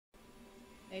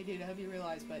Hey, dude, I hope you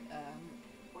realize, but,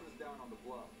 Put us down on the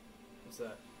bluff. What's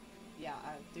that? yeah,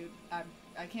 dude, I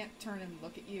can't turn and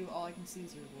look at you. All I can see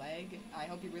is your leg. I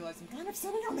hope you realize I'm kind of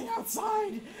sitting on the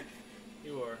outside.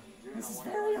 You are. This is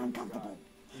very uncomfortable.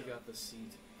 You got the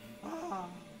seat. Ah,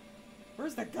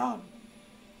 where's the gun?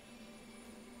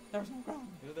 There's no gun.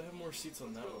 You know, they have more seats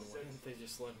on that one. Why didn't they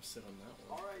just let him sit on that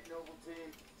one? Alright, Noble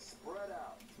Team, spread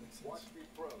out. Makes sense. Watch the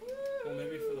approach. Well,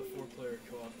 maybe for the 4-player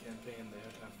co-op campaign, they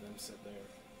would have them sit there.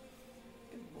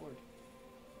 Good lord.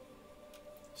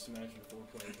 Just imagine a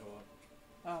 4-player co-op.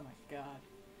 Oh my god.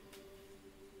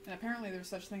 And apparently there's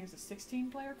such thing as a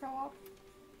 16-player co-op?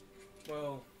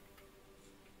 Well,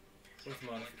 with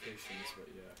modifications, but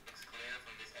yeah.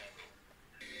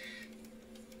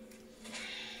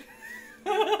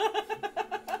 Oh,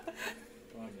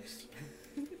 I missed.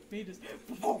 Me just...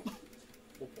 Whoop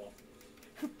whoop.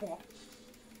 Bonk.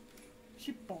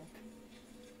 She bonk.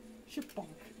 She bonk.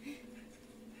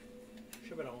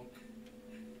 Shibadonk.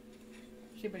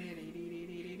 She bonk.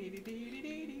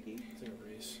 It's like a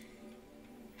race.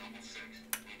 I'm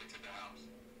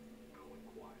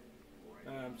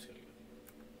just gonna go.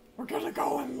 We're gonna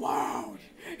go in loud!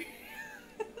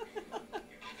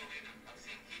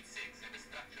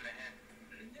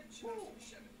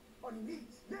 On your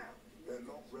knees, now! They're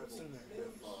not rebels, in there?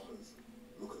 they're farmers.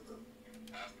 Look at them.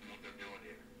 Ask them what they're doing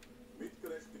here.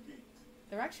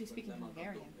 They're actually speaking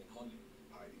Hungarian.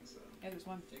 Hiding, sir. Yeah, there's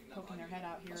one poking their head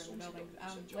out here in the building.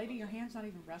 Lady, your hand's not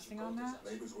even resting on that?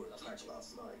 Neighbors were attacked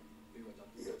last night.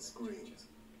 He had screams,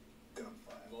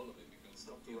 gunfire.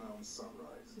 Stopped around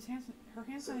sunrise. His hands, her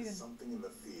hand's not Said even... something in the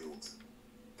fields.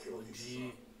 Killed his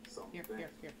son. Something. Here.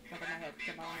 Jump on my head.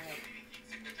 Jump on my head.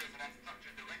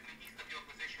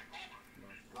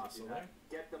 Still there?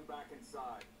 Get them back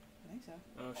inside. I think so.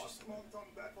 Oh, she's still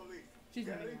there. She's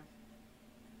moving now.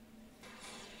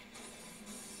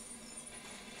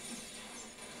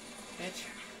 Bitch.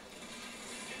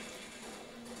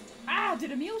 Ah!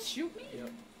 Did Emil shoot me?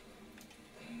 Yep.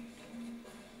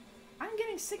 I'm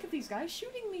getting sick of these guys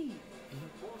shooting me.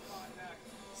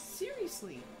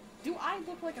 Seriously. Do I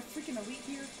look like a freaking elite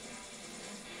here?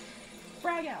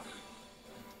 Frag out.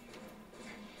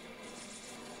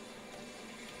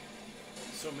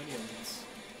 So many elites.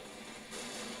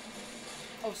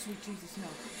 Oh, sweet Jesus, no.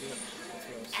 Yep. That's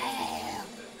what I was saying.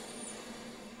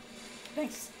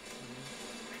 Thanks.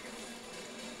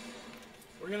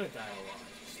 We're gonna die a lot,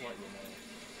 just let you know.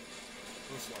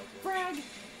 Most likely. Frag!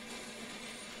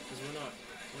 Because we're not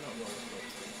well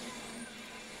equipped.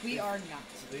 We are not.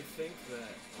 They think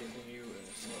that giving you an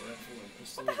assault rifle and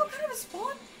pistol What the hell kind of a spawn?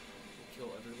 will kill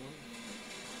everyone.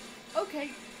 Okay.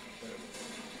 But it won't.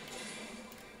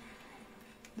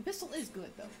 The pistol is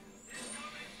good, though.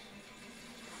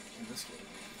 In this game,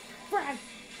 Frag!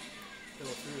 kill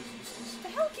through is useless. The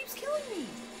hell keeps killing me?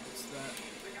 It's that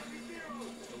elite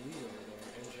over there,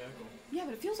 and Jackal. Yeah,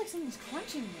 but it feels like something's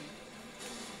crunching me.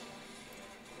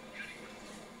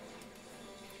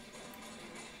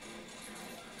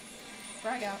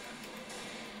 Frag out.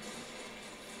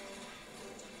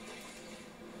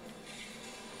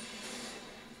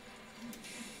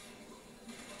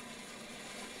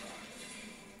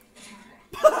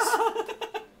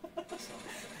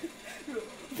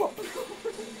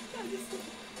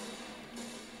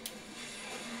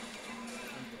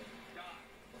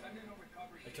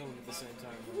 I killed him at the same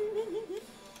time.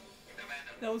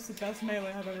 That was the best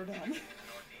melee I've ever done.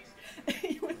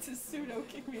 He went to pseudo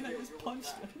kick me and I just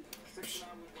punched him.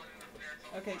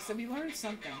 Okay, so we learned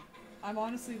something. I'm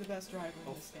honestly the best driver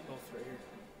in this game. Both right here.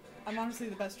 I'm honestly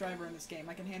the best driver in this game.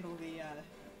 I can handle the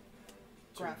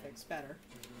graphics better.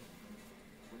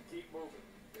 We keep moving.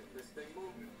 Get this thing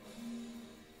moving.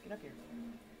 Get up here.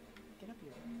 Get up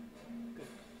here. Good.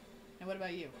 And what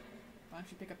about you? Why don't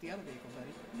you pick up the other vehicle,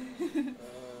 buddy?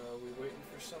 We waiting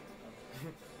for something.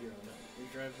 You're on it. You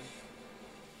driving?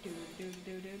 Do.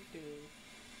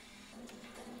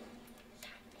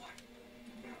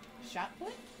 Shot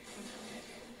put?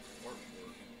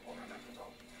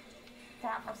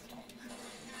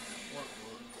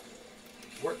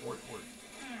 Work.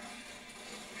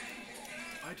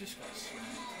 I just got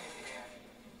smacked.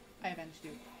 I avenged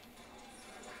you.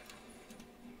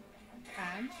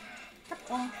 And...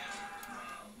 Oh.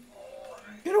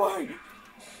 Get away!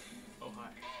 Oh, hi.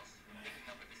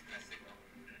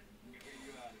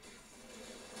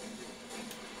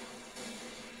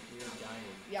 You're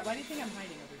dying. Yeah, why do you think I'm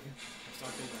hiding over here? I was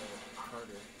talking to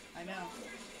Carter. I know.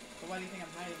 But why do you think I'm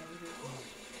hiding over here? Oh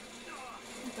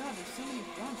my god, there's so many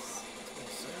grunts.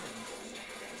 That's what I'm saying.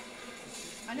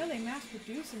 I know they mass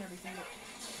produce and everything, but...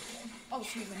 Oh,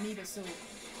 sweet, Amoeba, so... Oh,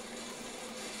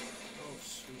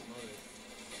 sweet mother.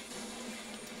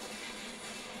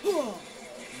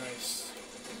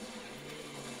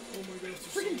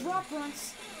 drop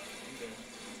grunts. I'm dead.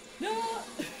 No!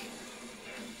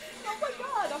 Oh my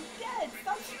god, I'm dead!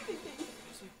 Stop shooting me!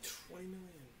 There's like 20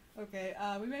 million. Okay,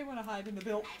 we may want to hide in the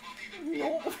build.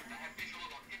 No!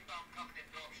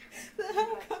 The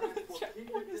hell kind of a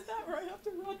checkpoint is that where I have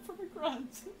to run from a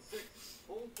grunt? 6,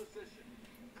 hold position.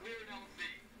 Clear an LZ.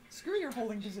 Screw your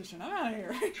holding position, I'm out of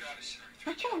here.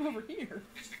 I'm going over here.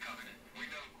 It's the Covenant. We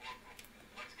know, Corporal.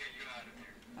 Let's get you out of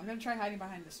here. I'm gonna try hiding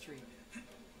behind this tree.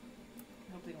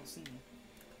 I hope they don't see me.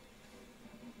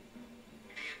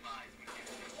 Be advised,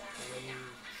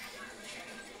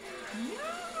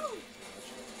 No!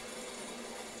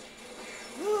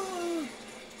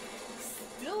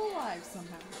 Still alive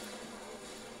somehow.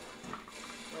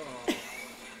 Oh.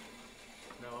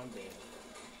 No, I'm dead.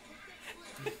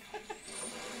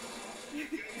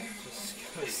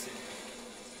 Disgusting.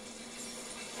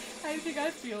 How do you think I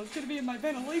feel? It's gonna be in my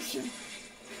ventilation.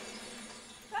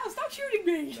 Ow, stop shooting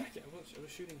me! I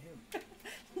was shooting him.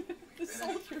 The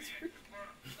soldiers were...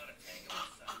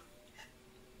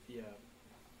 Yeah.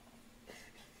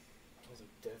 I was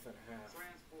like death and a half.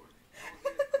 Transport. LZ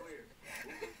clear.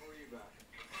 Moving for you back.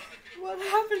 What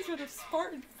happens when a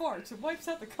Spartan farts? It wipes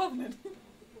out the Covenant.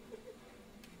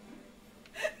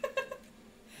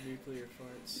 Nuclear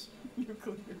farts.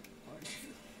 Nuclear farts.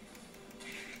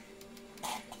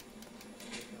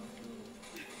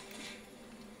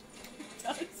 It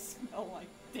does smell like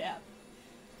death.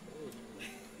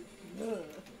 Ugh. No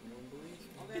one believes me.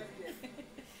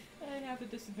 I have a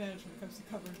disadvantage when it comes to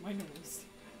covering my nose.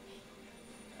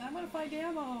 I'm gonna find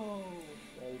ammo!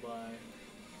 All by.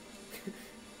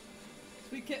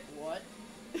 Sweet kit, what?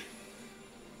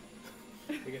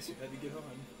 I guess you had to get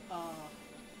on.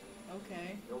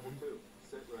 Okay. Noble 2,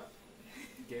 sit rep.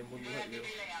 Game wouldn't let you.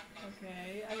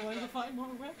 Okay, I wanted to find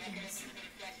more weapons.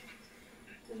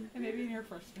 And maybe an air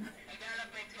freshener.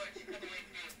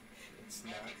 It's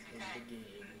not in the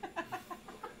game.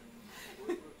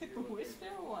 I wish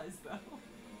there was, though.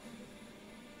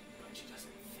 Bungie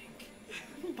doesn't think.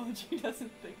 Bungie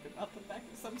doesn't think about the fact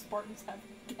that some Spartans have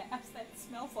gas that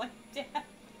smells like death.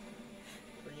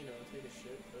 Or, you know, take a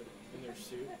shit, but in their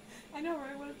suit. I know,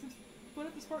 right? What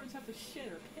if the Spartans have to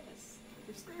shit or piss?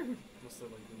 They're screwed. Must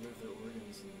have, like, removed their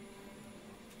organs.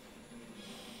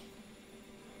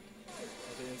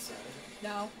 Are they inside?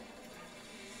 No.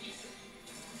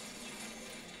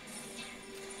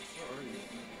 Where are you?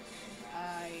 I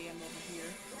am over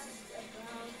here.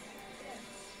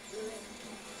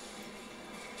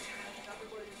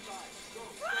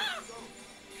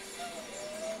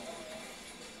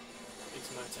 It's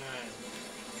my time.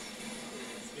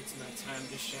 It's my time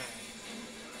to shine.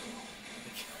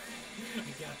 I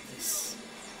got this.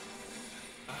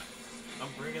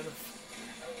 I'm bringing the...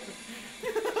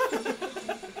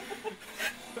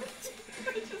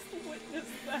 I just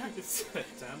witnessed that. It's my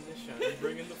time to shine. I'm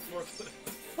bringing the forklift.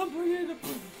 I'm bringing the...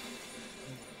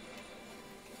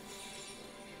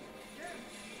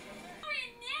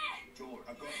 George,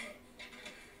 I got her.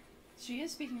 She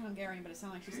is speaking Hungarian, but it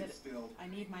sounded like she said, Still, I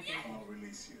need my bacon. I'll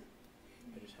release you.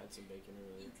 I just had some bacon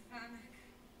earlier.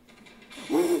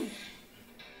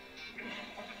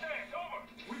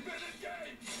 We've been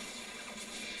engaged!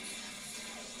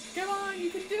 Come on, you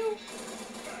can do...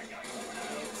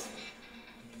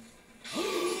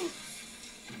 Ooh.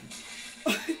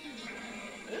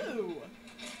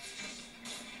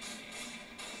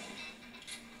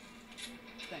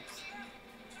 Thanks.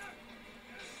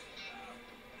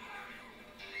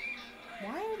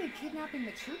 Why are they kidnapping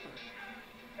the trooper?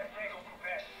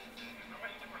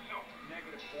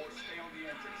 Negative 4, stay on the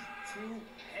entrance. 2,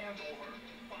 handle her.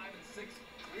 5 and 6,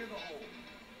 clear the hole.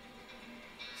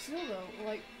 Still though,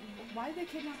 like, why did they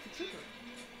kidnap the trooper?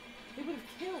 They would have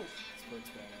killed. Sport's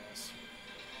badass.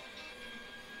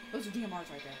 Those are DMRs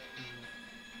right there.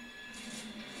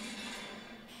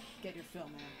 Get your fill,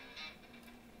 man.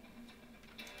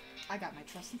 I got my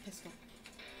trusty pistol.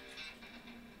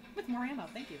 With more ammo,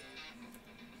 thank you.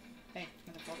 Hey,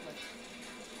 another forklift.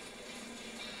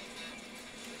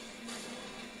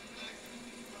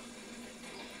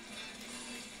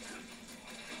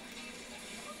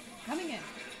 Coming in.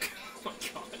 Oh my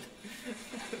god.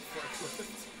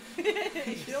 Forklift.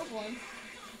 Killed one.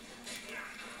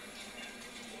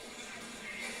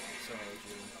 Sorry,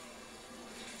 June.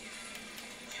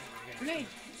 Grenade.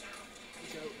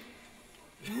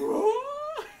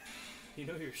 You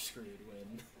know you're screwed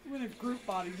When a group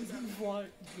body just fly.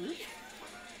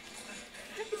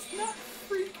 It's not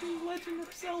freaking Legend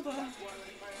of Zelda.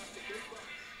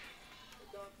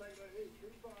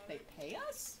 They pay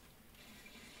us?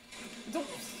 Don't.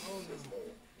 Oh no.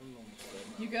 I'm almost dead.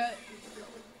 You got.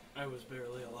 I was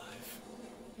barely alive.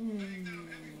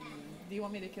 Do you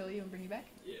want me to kill you and bring you back?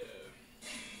 Yeah.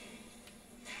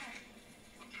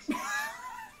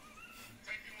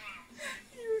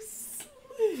 You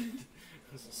slid!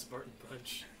 That's a Spartan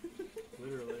punch.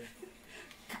 Literally.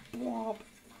 Womp.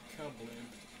 Kablam.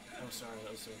 Oh, sorry,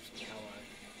 that was their ally.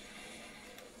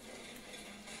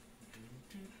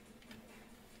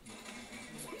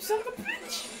 You son of a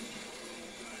bitch!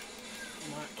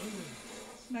 My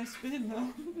Nice spin,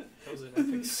 though. That was an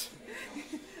epic.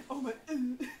 Oh my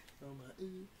Oh my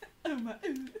oh my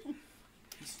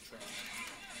Piece of trash.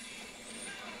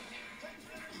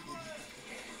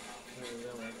 They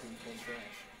were acting full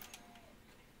trash.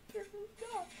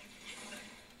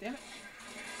 Damn it.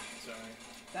 Sorry.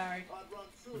 Sorry. I'd run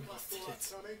through if I saw that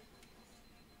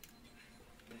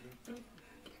coming.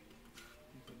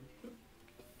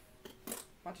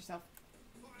 Watch yourself.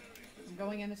 I'm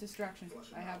going in as destruction.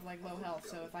 I have like low health,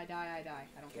 so if I die, I die.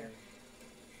 I don't care.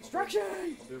 Destruction!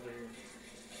 I'll be over here.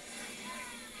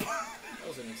 That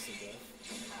was an instant death.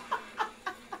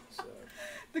 So,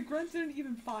 The grunt didn't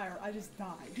even fire. I just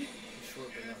died. short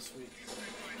but not sweet.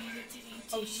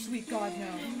 Oh, sweet God, no.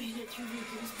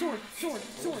 Sword, sword,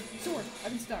 sword, sword.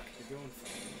 I've been stuck. You're going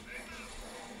fine.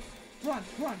 Run,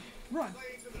 run, run.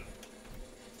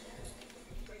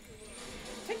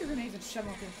 Take your grenades and shove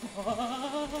them up your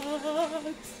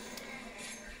butt.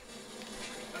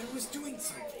 I was doing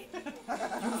something. You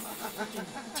fucking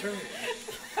turd.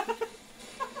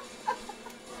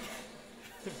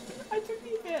 I took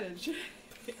the advantage.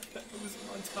 I was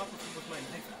on top of him with my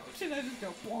knife out. And I just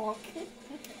go bonk.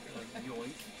 Like,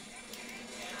 yoink.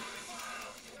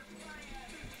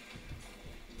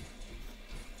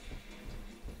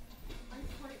 I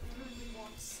quite literally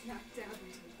walked smack dab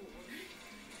into the floor.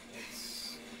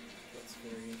 That's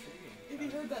very intriguing. If you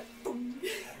heard that thump, I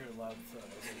heard a loud thud.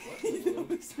 I was like, what? that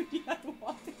was when you had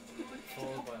walked into the door.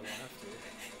 Followed by laughter.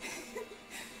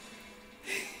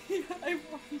 Yeah, I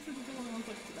walked into the door and I was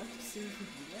like, did I just seriously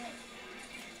do that?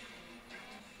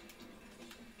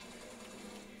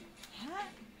 Huh?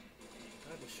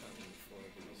 I was shot me before,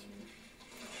 but it's me.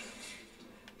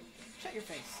 Shut your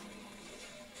face.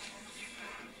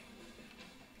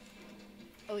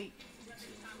 Elite.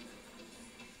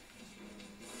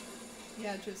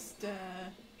 Yeah, just,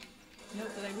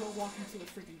 note that I will walk into a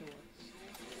freaking door.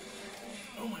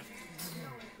 Oh my.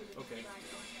 Okay.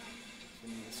 So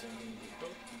we need the same thing.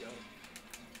 Oh, you got it.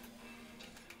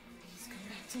 He's come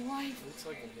back to life. It looks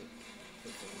like it hit the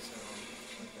sound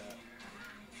like that.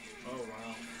 Oh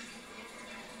wow.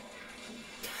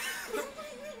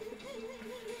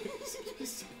 Did you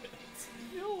see that?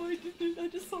 No, I didn't. I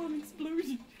just saw an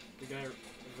explosion. The guy,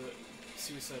 the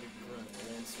suicided grunt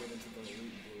ran straight into the elite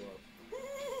and blew up.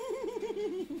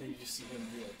 Then you just see him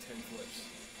do like 10 flips.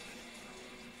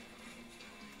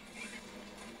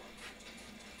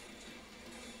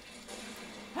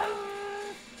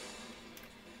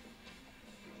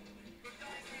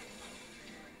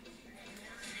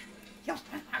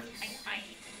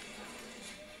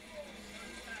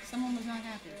 Someone was not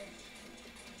happy.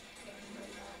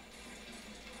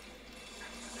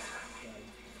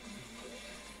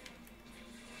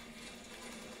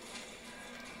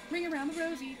 Ring around the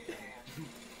rosy.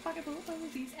 Pocket full of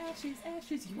posies, ashes,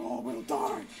 ashes, you all will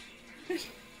die.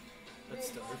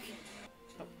 That's dark.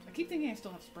 Oh, I keep thinking I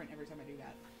still have sprint every time I do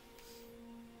that.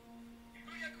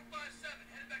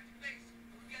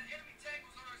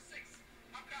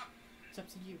 It's up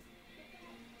to you.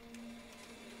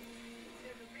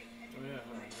 Oh yeah,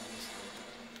 huh.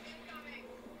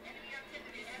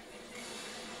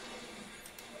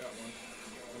 Got one.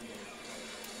 I'm dead.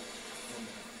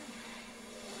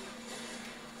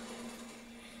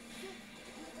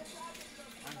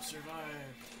 I'm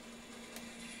survived.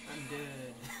 I'm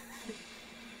dead.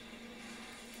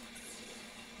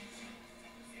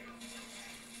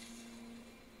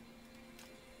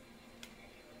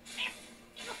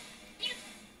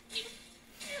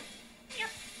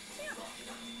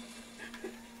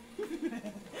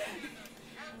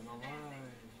 I'm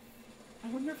alive. I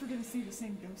wonder if we're gonna see the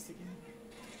same ghost again.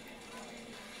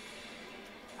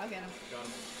 I'll get him. Got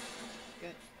him.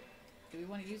 Good. Do we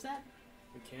want to use that?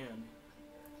 We can.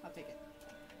 I'll take it.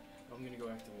 I'm gonna go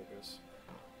activate this.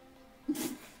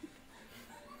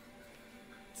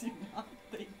 Do not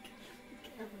think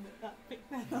Kevin did not pick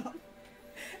that up.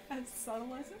 As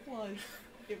subtle as it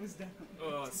was definitely.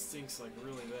 Oh, it stinks like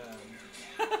really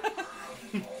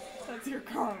bad. That's your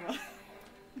karma.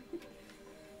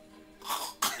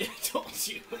 I told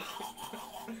you.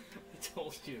 I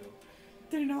told you.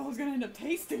 Didn't know I was gonna end up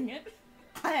tasting it.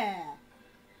 Yeah.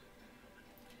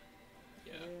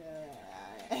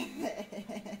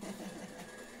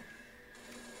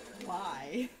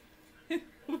 Why?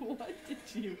 What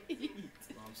you eat?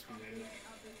 Mom spaghetti.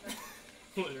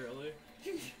 Literally.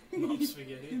 Mom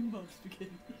spaghetti. Mom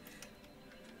spaghetti.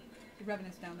 The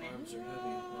revenant's down there. Arms are heavy.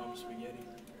 Mom spaghetti.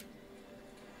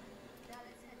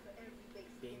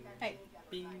 Bing. Hey,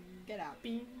 Bing. get out.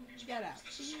 Bing. Get out.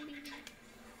 Bing, bing.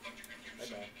 Bye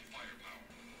bye.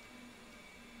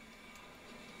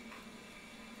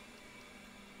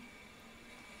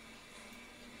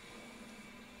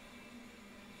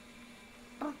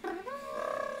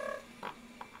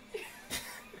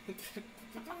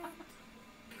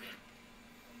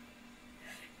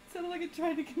 Sounded like it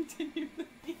tried to continue the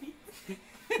beat.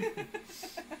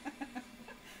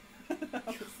 That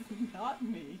was not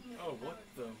me. Oh, what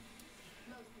the?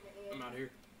 I'm out here.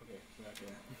 Okay, we're back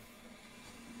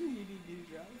in. You need to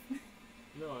drive.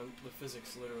 No, the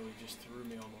physics literally just threw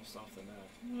me almost off the map.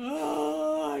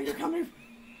 Oh, you're coming.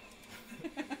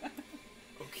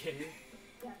 Okay.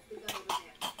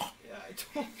 Yeah, I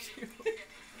told you.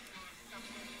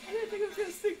 I didn't think it was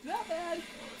gonna stink that bad.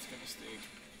 Oh, it's gonna stink.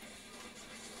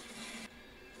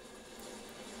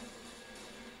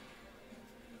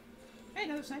 Hey,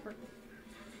 another sniper.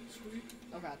 Sweet.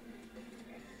 Oh god.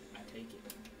 I take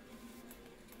it.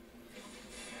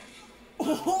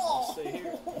 Oh! Stay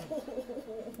here.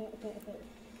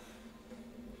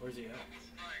 Where's he at?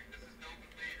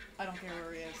 I don't care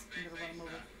where he is. I'm gonna run him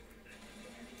over.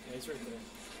 Yeah, he's right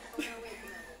there.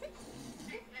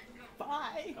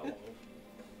 Bye. Hello.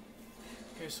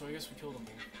 Okay, so I guess we killed them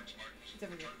all. It's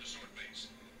over here.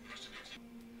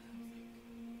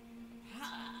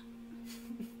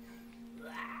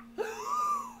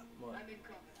 What?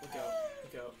 Look out.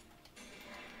 Look out.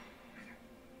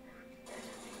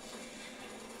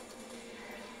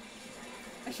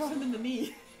 I shot him in the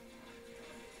knee.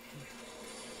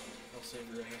 I'll save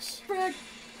your ass. Frag!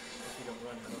 If you don't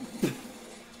run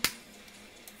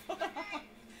out.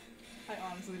 I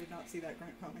honestly did not see that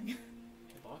grunt coming.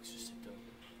 The box just tipped over.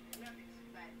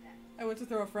 I went to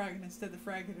throw a frag and instead the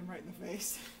frag hit him right in the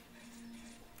face.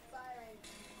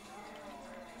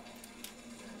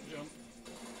 Jump.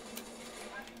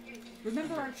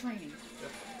 Remember our training.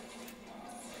 Yep.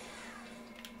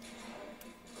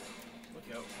 Look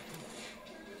out.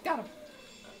 Got him!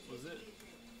 That was it.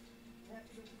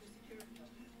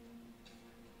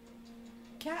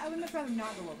 Cat, I would much rather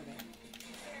not go over there.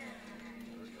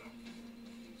 There we go.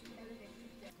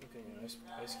 Okay, an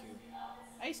ice cube.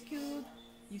 Ice cube.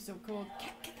 You so cold.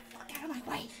 Cat, get the fuck out of my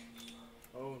way!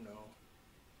 Oh no.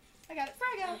 I got it.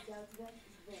 Frag out!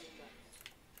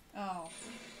 Oh.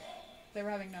 They were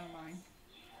having none of mine.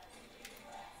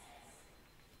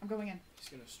 I'm going in. He's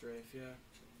gonna strafe, yeah.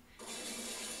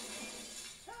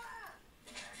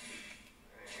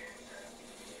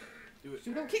 Do it.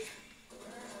 Pseudo kick!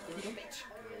 Do Pseudo it.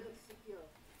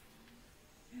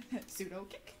 bitch! Pseudo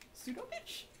kick! Pseudo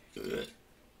bitch!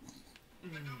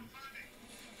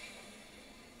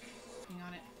 Hang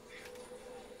on it.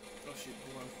 Oh shoot,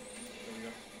 hold on. There we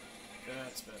go.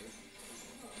 That's better.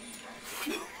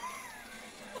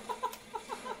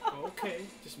 Okay,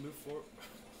 just move forward.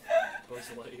 Buzz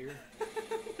Lightyear.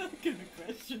 I'm not gonna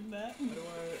question that. How do I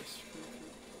screw through?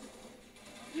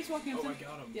 He's walking up Oh, to I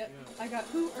got him. Yep. Yeah. I got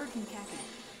who? Erkin Cappy.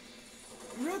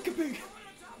 Rockabig!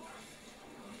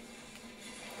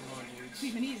 Come on, dudes.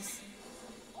 Sweet minis.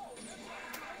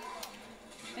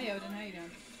 Hey Odin, how you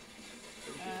doing?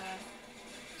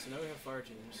 So now we have fire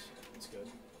teams. That's good.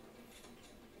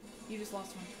 You just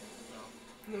lost one.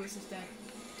 No. Lewis is dead.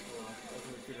 Well, I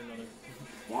can recruit another.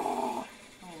 Oh.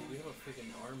 We have a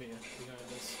freaking army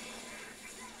behind us.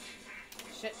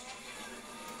 Shit.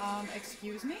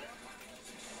 Excuse me?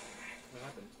 What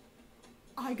happened?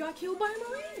 I got killed by a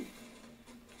Marine!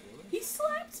 Really? He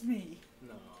slapped me!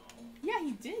 No. Yeah,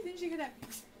 he did. Didn't you hear that?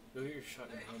 Go get your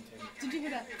shotgun hand, Tim. Did you hear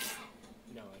that?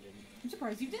 No, I didn't. I'm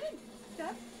surprised you didn't.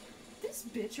 This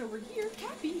bitch over here,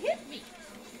 Cappy, hit me!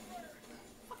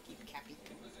 Fuck you, Cappy.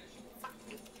 Fuck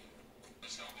you.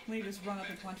 When you just run up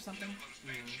and punch something.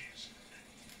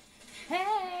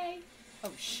 Hey!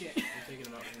 Oh shit. I'm taking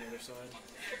him out from the other side.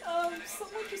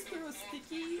 Someone just threw a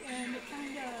sticky and it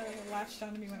kinda latched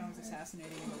onto me when I was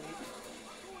assassinating him.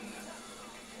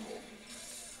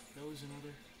 That was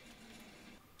another.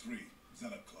 3,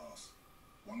 Zealot class.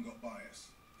 1 got bias.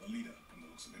 The leader, from the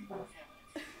looks of him.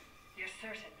 You're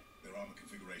certain? Their armor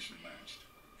configuration matched.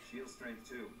 Shield strength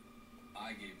 2.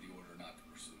 I gave the order not to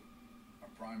pursue. Our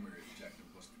primary objective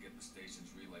was to get the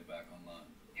station's relay back online.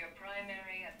 Your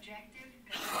primary objective?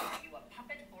 Consider you a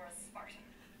puppet or a Spartan?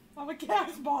 I'm a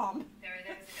gas bomb! There are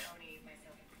those in Oni,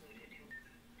 myself included, who...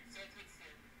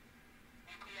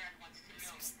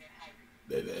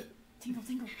 Baby. Tingle,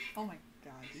 tingle. Oh my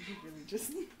god, did you really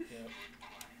just... Yeah.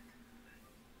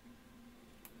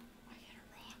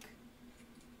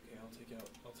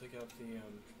 take out the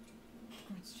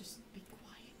Let's just be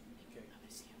quiet. Okay. I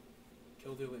miss you.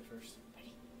 Kill the elite first.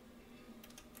 Ready?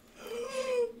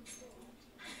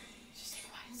 Just stay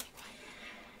quiet, stay quiet.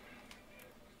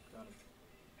 Got him.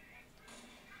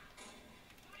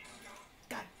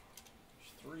 Got it.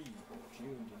 There's 3.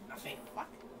 June did Nothing. Fuck.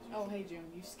 Oh, hey,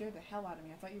 June. You scared the hell out of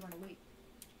me. I thought you were an elite.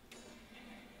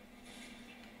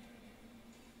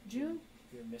 June?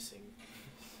 You're missing.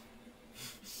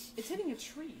 It's hitting a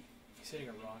tree. He's hitting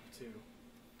a rock too.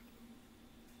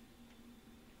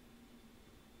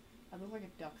 I look like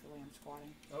a duck the way I'm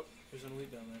squatting. Oh, there's an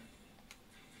elite down there.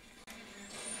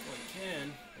 Well, we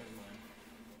can. Never mind.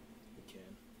 We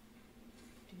can.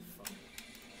 Fuck.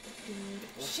 Dude.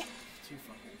 Oh, Shit! 2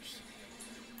 fuckers.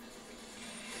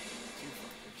 2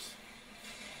 fuckers.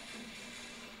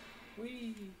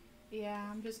 Whee! Yeah,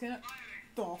 I'm just gonna...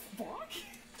 The fuck?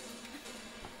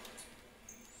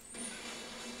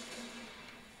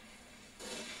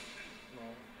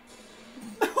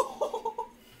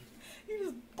 You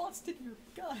just busted your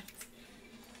gut.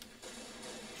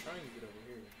 Trying to get over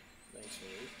here. Thanks,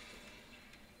 Erin.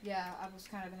 Yeah, I was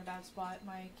kind of in a bad spot.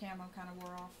 My camo kind of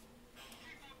wore off.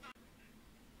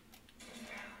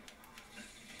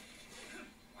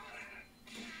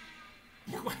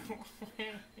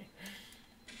 Man,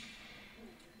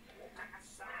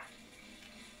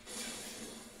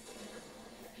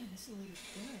 this elite is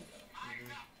good.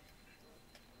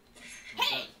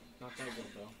 Hey! Not that good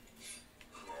though.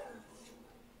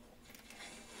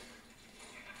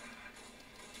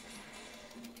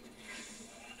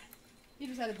 You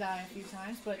just had to die a few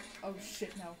times, but oh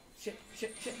shit, no. Shit,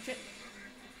 shit, shit, shit.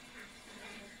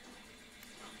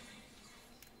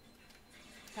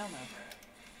 Hell no.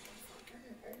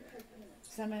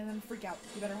 Some of them freak out.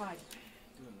 You better hide.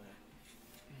 Doing that.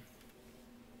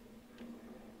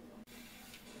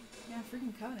 Yeah,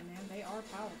 freaking Conan, man. They are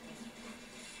powerful.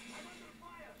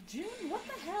 June, what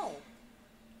the hell?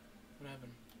 What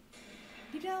happened?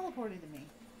 He teleported to me.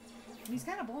 And he's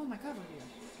kind of blowing my cover here.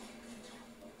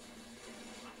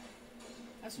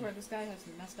 I swear, this guy has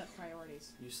messed up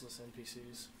priorities. Useless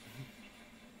NPCs.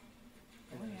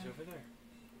 Oh, And he's yeah. over there.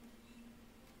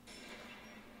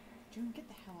 June, get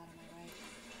the hell out of my way.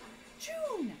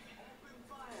 June!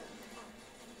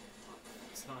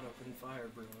 It's not open fire,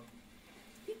 bro.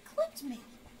 He clipped me.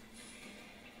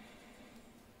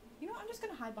 You know, I'm just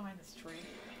gonna hide behind this tree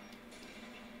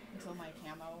until my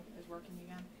camo is working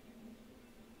again.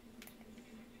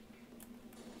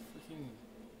 Freaking.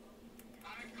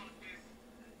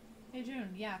 Hey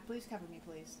June, yeah, please cover me,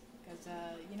 please. Because,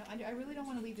 you know, I really don't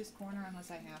want to leave this corner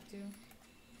unless I have to.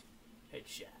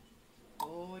 Headshot.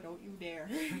 Oh, don't you dare.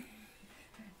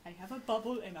 I have a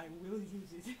bubble and I will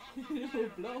use it. It will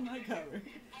blow my cover.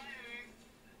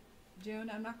 June,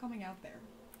 I'm not coming out there.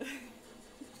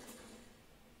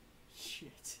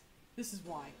 Shit. This is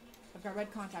why. I've got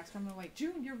red contacts coming away.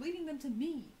 June, you're leading them to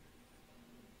me.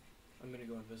 I'm gonna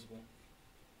go invisible.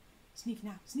 Sneak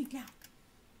now. Sneak now.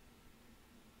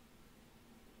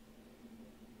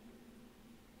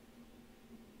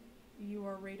 You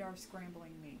are radar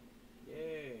scrambling me.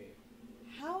 Yay.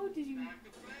 How did you...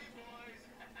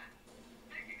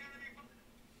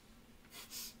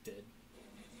 Dead.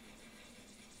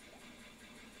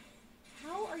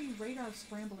 How are you radar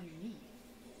scrambling me?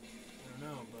 I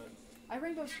don't know, but I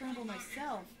rainbow scramble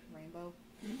myself. Rainbow.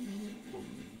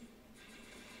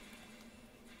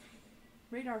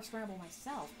 Radar scramble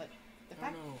myself, but the I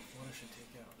fact... don't know what I should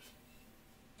take out.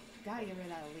 Gotta get rid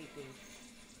of that elite dude.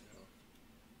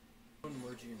 I don't know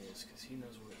where June is, because he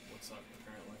knows what's up,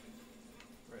 apparently.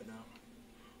 Right now.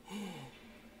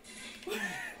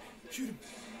 Shoot him!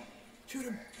 Shoot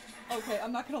him! Okay,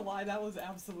 I'm not gonna lie, that was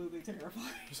absolutely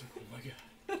terrifying. He's like, oh my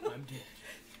god, I'm dead.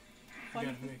 You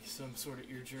gotta make some sort of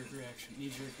ear-jerk reaction.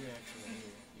 Knee-jerk reaction.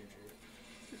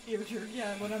 Ear-jerk. Ear jerk,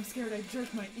 yeah, when I'm scared I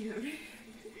jerk my ear.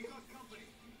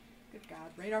 Good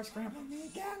god, radar scrambling me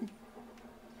again!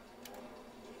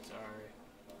 Sorry.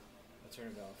 I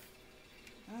turned it off.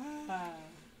 Ah.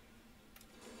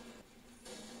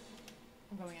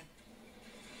 I'm going in.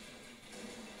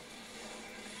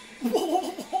 It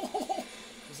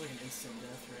was like an instant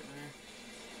death right there.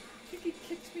 He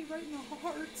kicked me right in the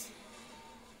heart.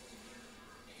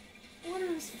 What are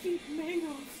his feet made of?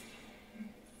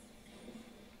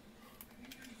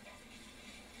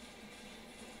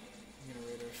 I'm gonna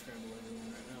radar scramble everyone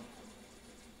right now.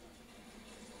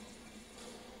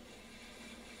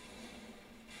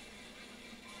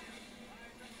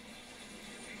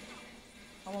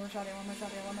 I want my shot, I want my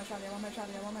shot, I want my shot, I want my shot,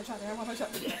 I want my shot, I want my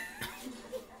shot.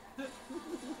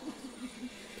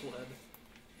 Pleb.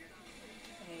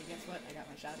 Hey, guess what? I got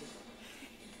my shotty.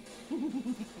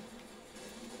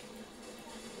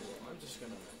 just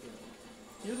gonna, you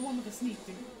know. You're the one with the sneak,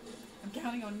 dude. I'm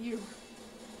counting on you.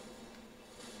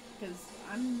 Because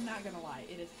I'm not gonna lie,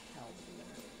 it is hell in there.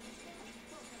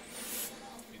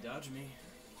 You dodge me.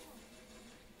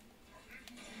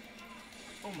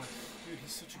 Oh my, dude,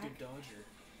 he's such a good dodger.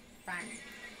 Bang.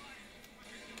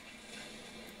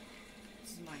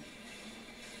 This is mine.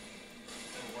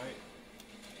 Oh, white.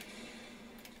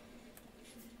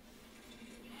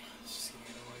 It's just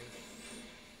getting annoying.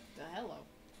 The hello.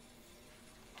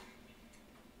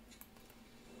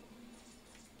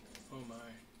 Oh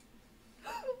my.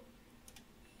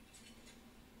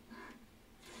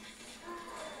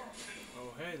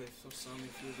 Oh hey, they still saw me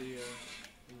through the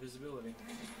invisibility.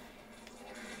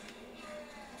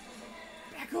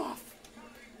 Back off!